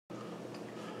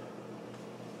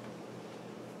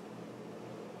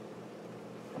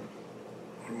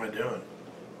am I doing?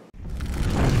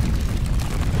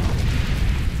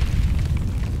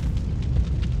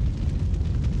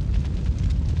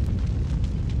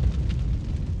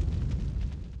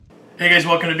 Hey guys,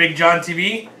 welcome to BigJon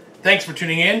TV. Thanks for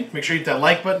tuning in. Make sure you hit that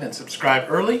like button and subscribe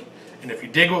early. And if you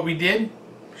dig what we did,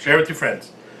 share it with your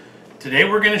friends. Today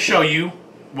we're going to show you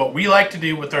what we like to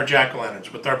do with our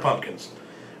jack-o'-lanterns, with our pumpkins.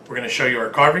 We're going to show you our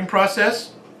carving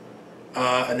process,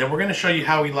 and then we're going to show you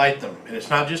how we light them. And it's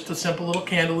not just a simple little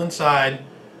candle inside.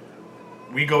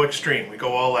 We go extreme. We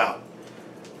go all out.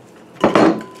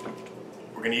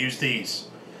 We're going to use these.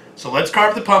 So let's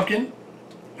carve the pumpkin,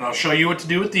 and I'll show you what to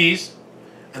do with these.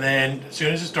 And then as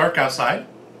soon as it's dark outside,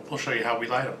 we'll show you how we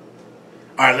light them.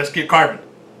 Alright, let's get carving.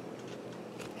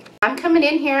 I'm coming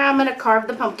in here, I'm going to carve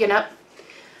the pumpkin up.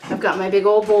 I've got my big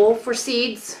old bowl for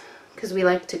seeds, because we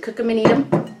like to cook them and eat them.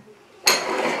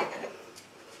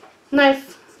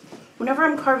 Knife. Whenever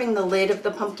I'm carving the lid of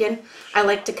the pumpkin, I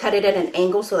like to cut it at an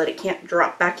angle so that it can't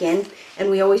drop back in. And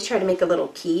we always try to make a little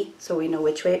key so we know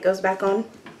which way it goes back on.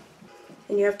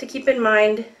 And you have to keep in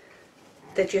mind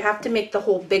that you have to make the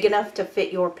hole big enough to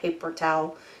fit your paper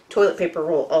towel, toilet paper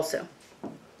roll also.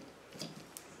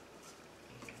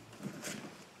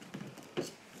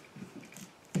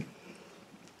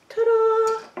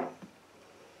 Ta-da!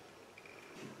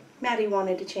 Maddie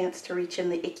wanted a chance to reach in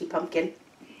the icky pumpkin.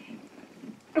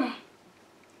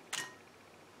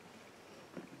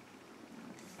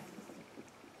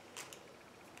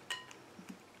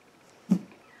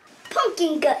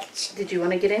 Pumpkin guts. Did you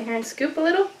want to get in here and scoop a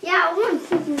little? Yeah, I want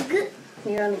pumpkin guts.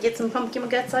 You want to get some pumpkin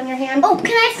guts on your hand? Oh, can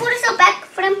I fold this up back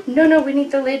for them? No, we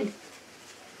need the lid.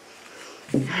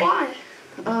 Why?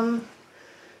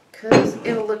 Because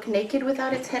it'll look naked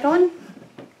without its head on.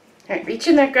 Alright, reach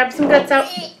in there, grab some guts out.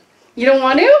 You don't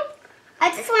want to? I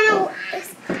just want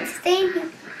to stay in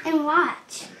here and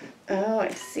watch. Oh, I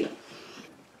see.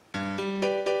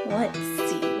 Let's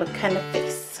see, what kind of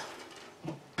face?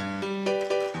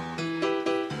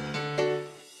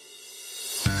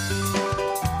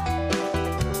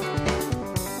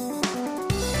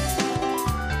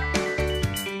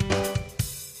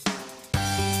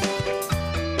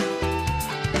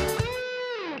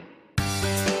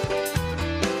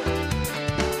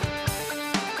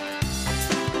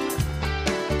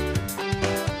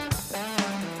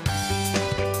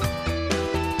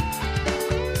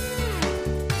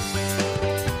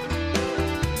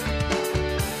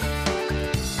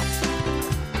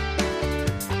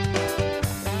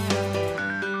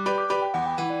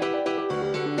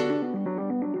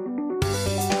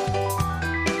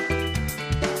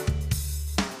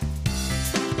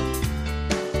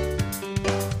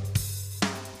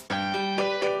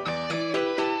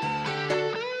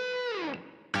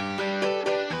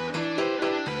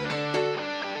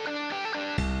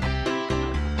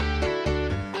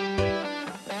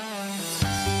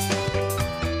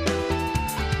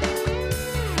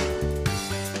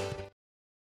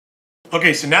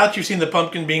 Okay, so now that you've seen the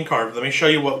pumpkin being carved, let me show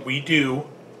you what we do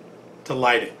to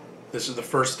light it. This is the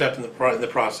first step in the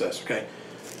process, okay?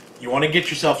 You want to get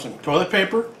yourself some toilet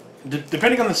paper.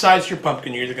 Depending on the size of your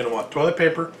pumpkin, you're either going to want toilet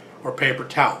paper or paper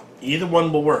towel. Either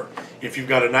one will work. If you've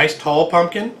got a nice tall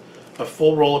pumpkin, a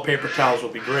full roll of paper towels will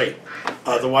be great.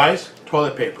 Otherwise,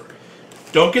 toilet paper.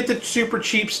 Don't get the super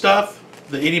cheap stuff,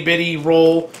 the itty bitty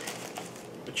roll,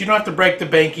 but you don't have to break the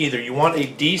bank either. You want a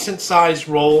decent sized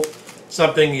roll.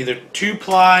 Something either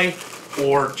 2-ply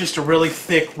or just a really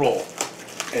thick roll.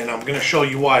 And I'm going to show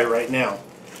you why right now.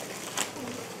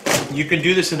 You can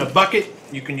do this in a bucket.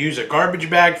 You can use a garbage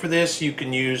bag for this. You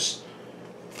can use,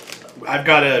 I've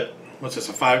got a, what's this,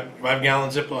 a 5-gallon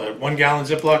Ziploc, 1-gallon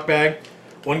Ziploc bag.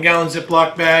 1-gallon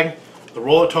Ziploc bag, the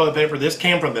roll of toilet paper. This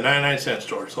came from the 99-cent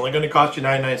store. It's only going to cost you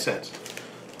 99 cents.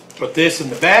 Put this in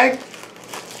the bag.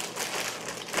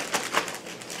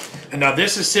 And now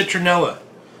this is citronella.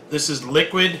 This is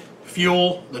liquid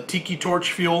fuel, the tiki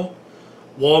torch fuel.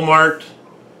 Walmart,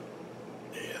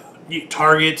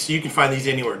 Target, you can find these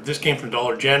anywhere. This came from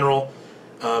Dollar General.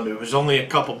 It was only a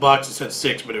couple bucks. It said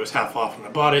 $6, but it was half off when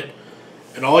I bought it.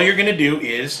 And all you're going to do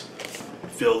is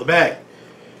fill the bag.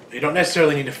 You don't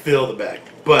necessarily need to fill the bag,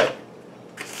 but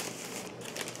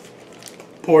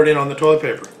pour it in on the toilet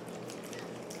paper.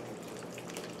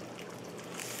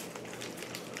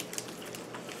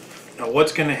 Now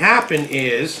what's going to happen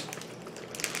is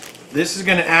this is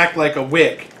going to act like a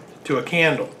wick to a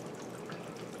candle.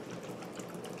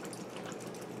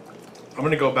 I'm going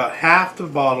to go about half the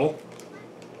bottle.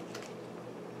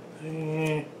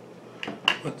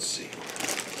 Let's see.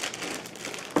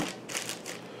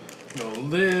 Go a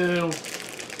little.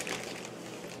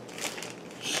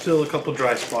 Still a couple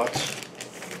dry spots.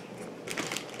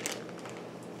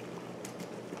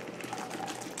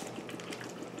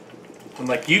 And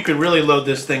like, you could really load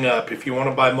this thing up if you want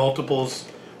to buy multiples.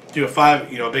 Do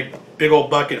a big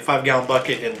old bucket, 5-gallon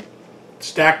bucket, and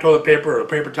stack toilet paper or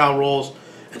paper towel rolls,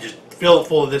 and just fill it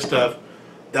full of this stuff.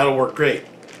 That'll work great.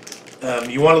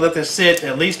 You want to let this sit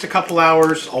at least a couple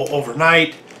hours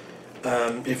overnight.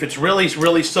 If it's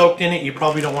really soaked in it, you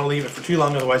probably don't want to leave it for too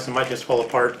long, otherwise it might just fall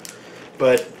apart.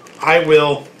 But I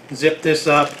will zip this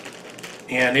up,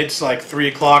 and it's like 3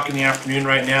 o'clock in the afternoon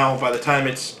right now. By the time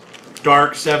it's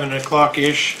dark, 7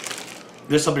 o'clock-ish,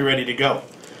 this will be ready to go.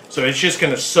 So it's just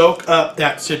going to soak up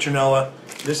that citronella.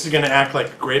 This is going to act like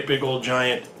a great big old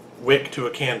giant wick to a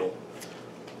candle,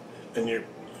 and it's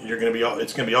going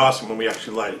to be awesome when we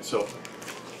actually light it. So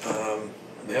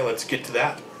yeah, let's get to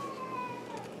that.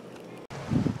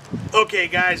 Okay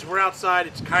guys, we're outside.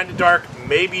 It's kind of dark.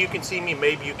 Maybe you can see me,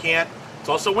 maybe you can't. It's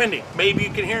also windy. Maybe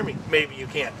you can hear me, maybe you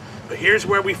can't. But here's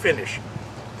where we finish.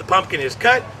 The pumpkin is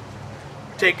cut.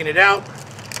 Taking it out.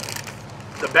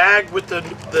 The bag with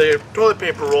the toilet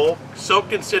paper roll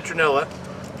soaked in citronella.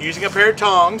 Using a pair of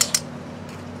tongs.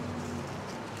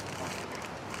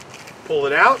 Pull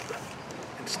it out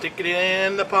and stick it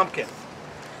in the pumpkin.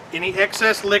 Any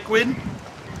excess liquid,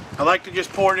 I like to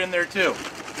just pour it in there too.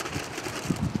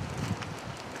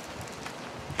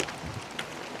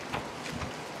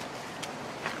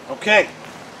 Okay,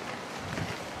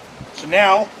 so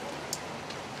now,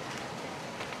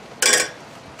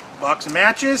 box of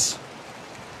matches.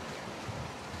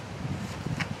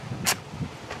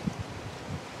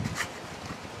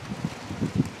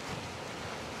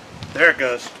 There it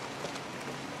goes.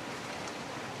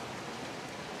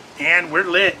 And we're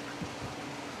lit.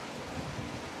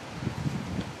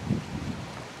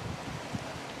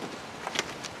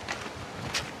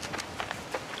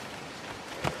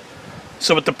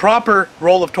 So with the proper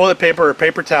roll of toilet paper or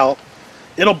paper towel,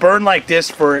 it'll burn like this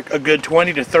for a good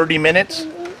 20 to 30 minutes.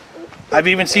 I've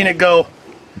even seen it go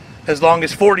as long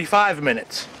as 45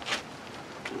 minutes.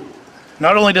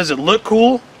 Not only does it look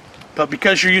cool, but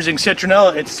because you're using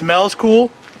citronella, it smells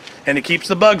cool and it keeps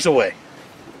the bugs away.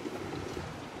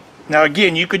 Now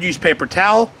again, you could use paper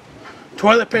towel,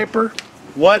 toilet paper,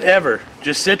 whatever.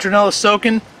 Just citronella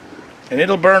soaking and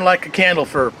it'll burn like a candle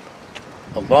for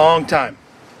a long time.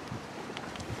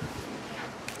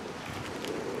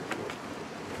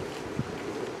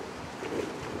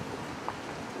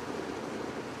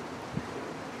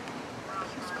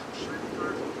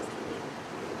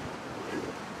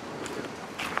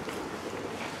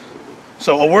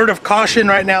 So a word of caution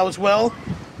right now as well.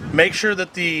 Make sure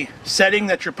that the setting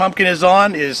that your pumpkin is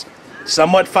on is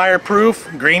somewhat fireproof.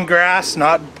 Green grass,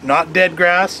 not dead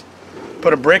grass.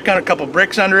 Put a couple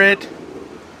bricks under it.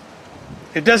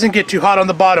 It doesn't get too hot on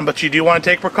the bottom, but you do want to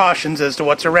take precautions as to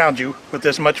what's around you with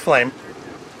this much flame.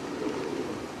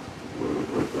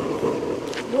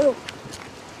 Whoa.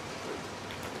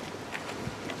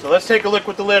 So let's take a look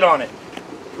with the lid on it.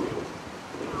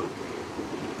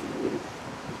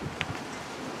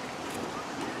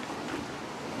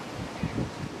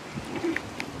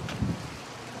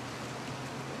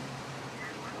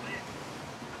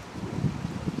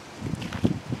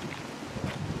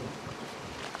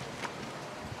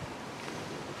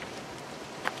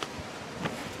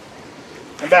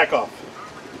 And back off.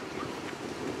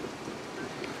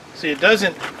 See, it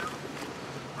doesn't,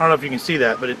 I don't know if you can see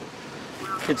that, but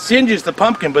it singes the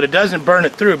pumpkin, but it doesn't burn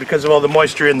it through because of all the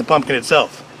moisture in the pumpkin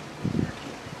itself.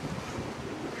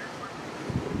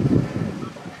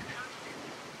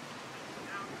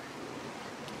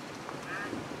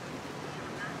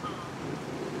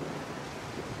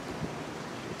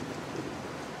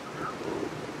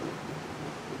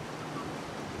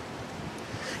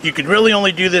 You can really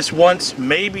only do this once,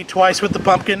 maybe twice with the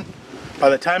pumpkin. By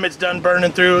the time it's done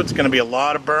burning through, it's going to be a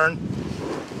lot of burn.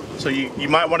 So you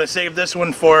might want to save this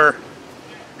one for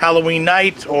Halloween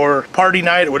night or party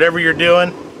night or whatever you're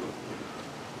doing.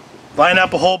 Line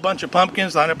up a whole bunch of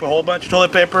pumpkins, line up a whole bunch of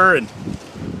toilet paper, and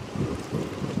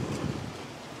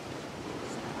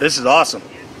this is awesome.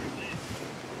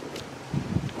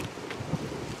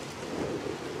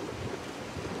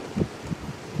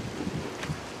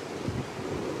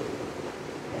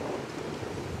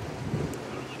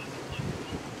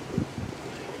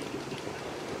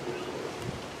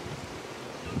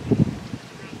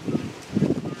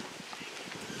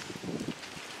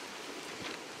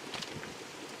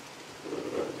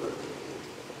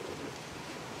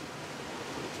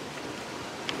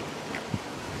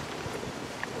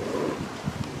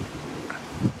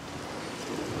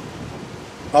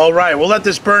 Alright, we'll let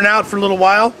this burn out for a little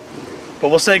while, but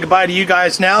we'll say goodbye to you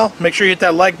guys now. Make sure you hit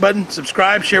that like button,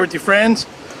 subscribe, share with your friends.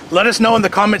 Let us know in the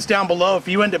comments down below if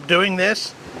you end up doing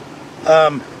this.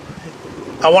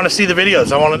 I want to see the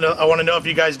videos. I want to know if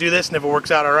you guys do this and if it works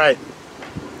out all right.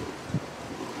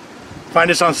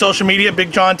 Find us on social media,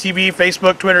 BigJon TV,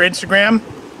 Facebook, Twitter, Instagram.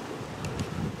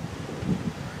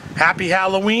 Happy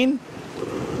Halloween.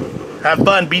 Have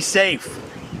fun. Be safe.